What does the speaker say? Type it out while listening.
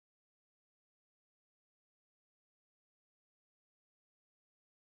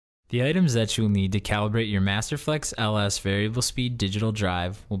The items that you will need to calibrate your Masterflex LS variable speed digital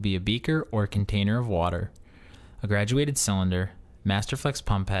drive will be a beaker or container of water, a graduated cylinder, Masterflex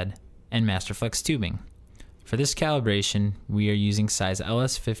pump head, and Masterflex tubing. For this calibration, we are using size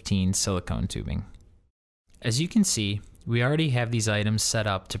LS15 silicone tubing. As you can see, we already have these items set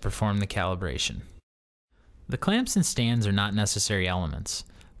up to perform the calibration. The clamps and stands are not necessary elements,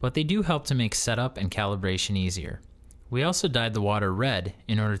 but they do help to make setup and calibration easier. We also dyed the water red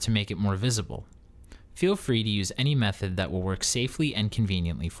in order to make it more visible. Feel free to use any method that will work safely and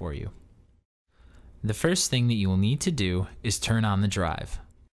conveniently for you. The first thing that you will need to do is turn on the drive.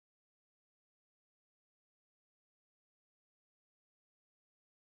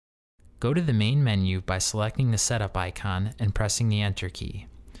 Go to the main menu by selecting the setup icon and pressing the enter key.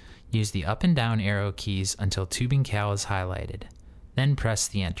 Use the up and down arrow keys until tubing cal is highlighted, then press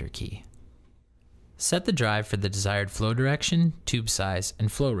the enter key. Set the drive for the desired flow direction, tube size,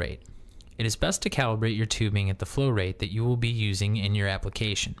 and flow rate. It is best to calibrate your tubing at the flow rate that you will be using in your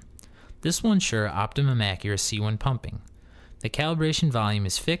application. This will ensure optimum accuracy when pumping. The calibration volume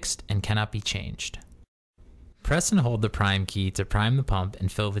is fixed and cannot be changed. Press and hold the prime key to prime the pump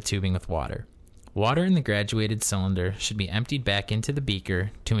and fill the tubing with water. Water in the graduated cylinder should be emptied back into the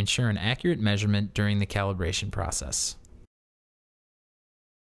beaker to ensure an accurate measurement during the calibration process.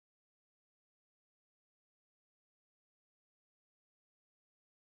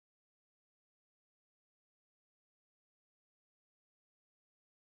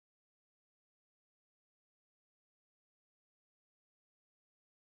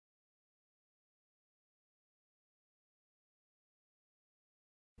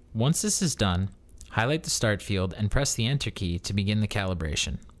 Once this is done, highlight the start field and press the enter key to begin the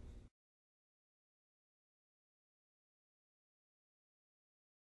calibration.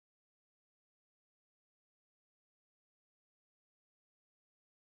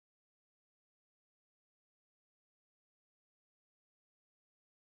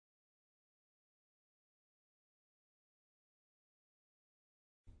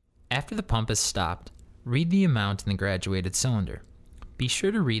 After the pump is stopped, read the amount in the graduated cylinder. Be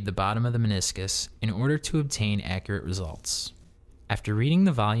sure to read the bottom of the meniscus in order to obtain accurate results. After reading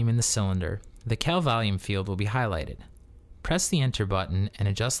the volume in the cylinder, the cal volume field will be highlighted. Press the enter button and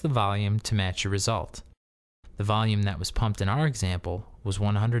adjust the volume to match your result. The volume that was pumped in our example was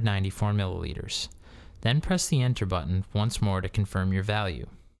 194 milliliters. Then press the enter button once more to confirm your value.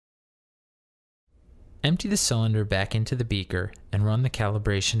 Empty the cylinder back into the beaker and run the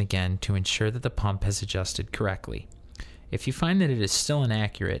calibration again to ensure that the pump has adjusted correctly. If you find that it is still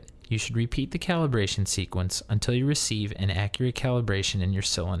inaccurate, you should repeat the calibration sequence until you receive an accurate calibration in your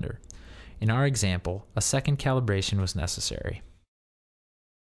cylinder. In our example, a second calibration was necessary.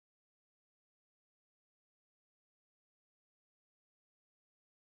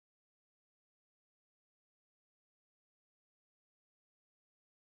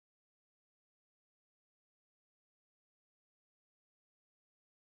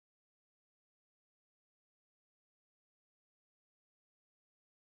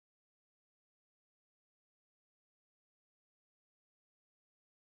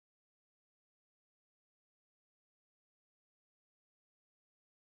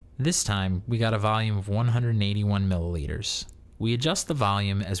 This time, we got a volume of 181 milliliters. We adjust the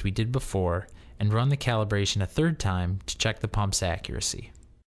volume as we did before and run the calibration a third time to check the pump's accuracy.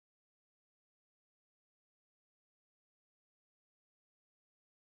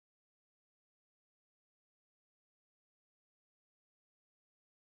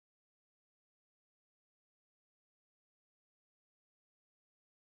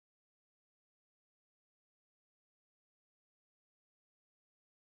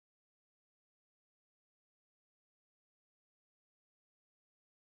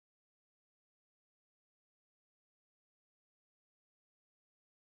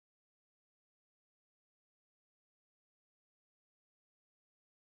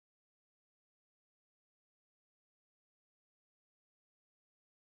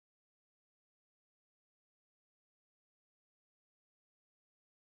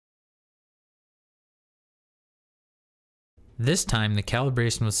 This time the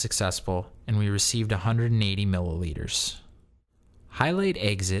calibration was successful and we received 180 milliliters. Highlight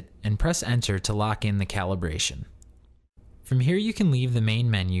Exit and press Enter to lock in the calibration. From here you can leave the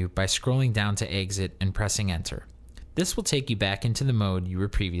main menu by scrolling down to Exit and pressing Enter. This will take you back into the mode you were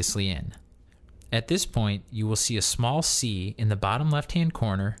previously in. At this point, you will see a small C in the bottom left-hand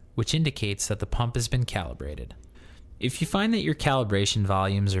corner, which indicates that the pump has been calibrated. If you find that your calibration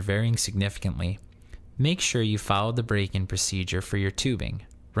volumes are varying significantly, make sure you follow the break-in procedure for your tubing,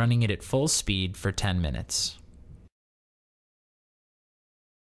 running it at full speed for 10 minutes.